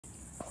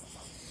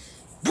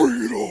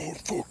Bring it on,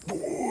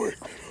 fuckboy.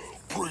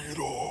 Bring it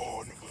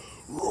on.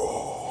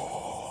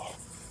 Raw.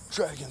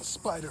 Dragon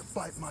spider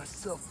bite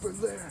myself for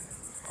there.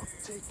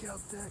 Take out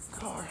that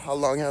car. How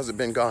long has it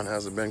been gone?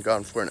 Has it been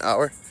gone for an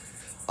hour?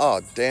 Oh,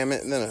 damn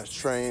it. And then a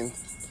train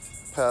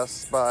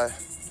passed by.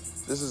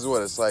 This is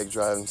what it's like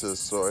driving to the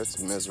store. It's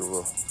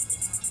miserable.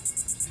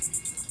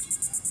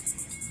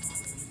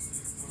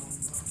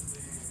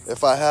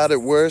 If I had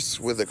it worse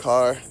with a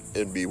car,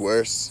 it'd be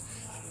worse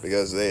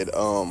because they'd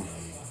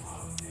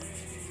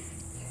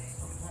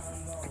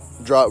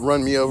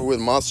run me over with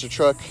a monster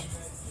truck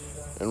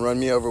and run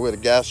me over with a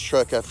gas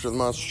truck after the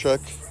monster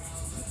truck,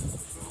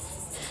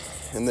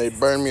 and they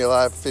burn me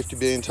alive 50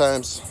 billion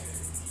times.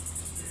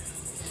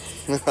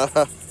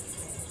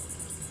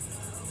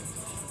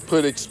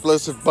 Put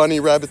explosive bunny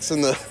rabbits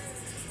in the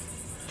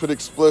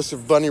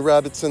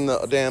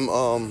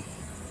damn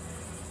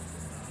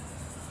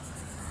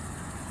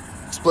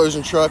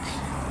explosion truck.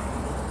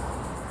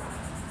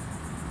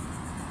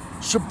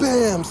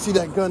 Shabam! See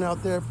that gun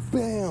out there?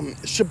 Bam!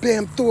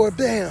 Shabam Thor!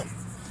 Bam!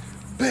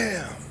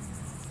 Bam!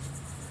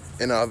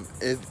 And a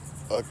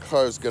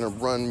car's gonna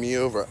run me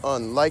over.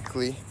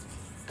 Unlikely,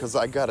 because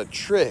I got a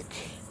trick.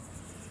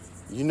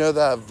 You know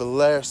that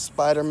Valère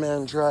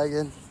Spider-Man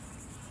dragon?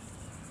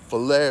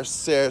 Valère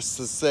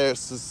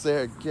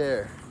Serre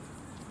Gare.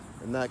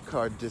 And that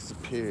car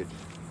disappeared.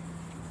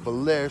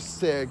 Valère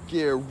Serre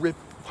Gare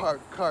ripped part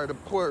car to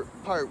part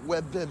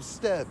web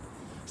step.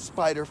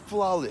 Spider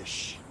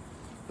flawless.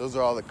 Those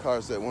are all the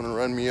cars that want to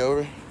run me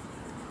over.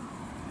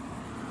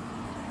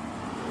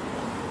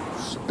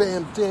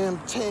 Shabam damn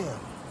tam.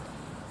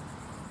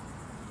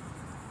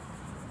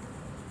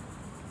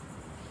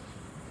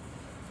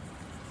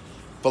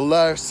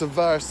 Valar,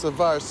 Cesar.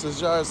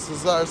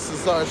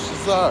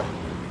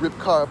 Rip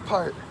car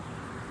apart.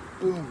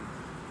 Boom.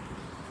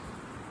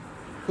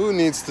 Who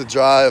needs to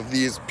drive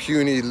these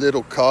puny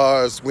little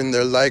cars when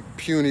they're like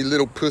puny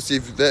little pussy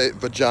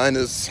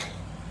vaginas?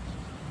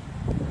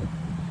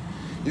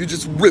 You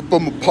just rip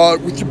them apart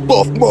with your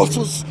buff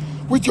muscles,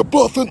 with your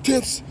buff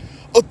intense,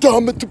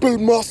 indomitable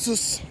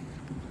muscles.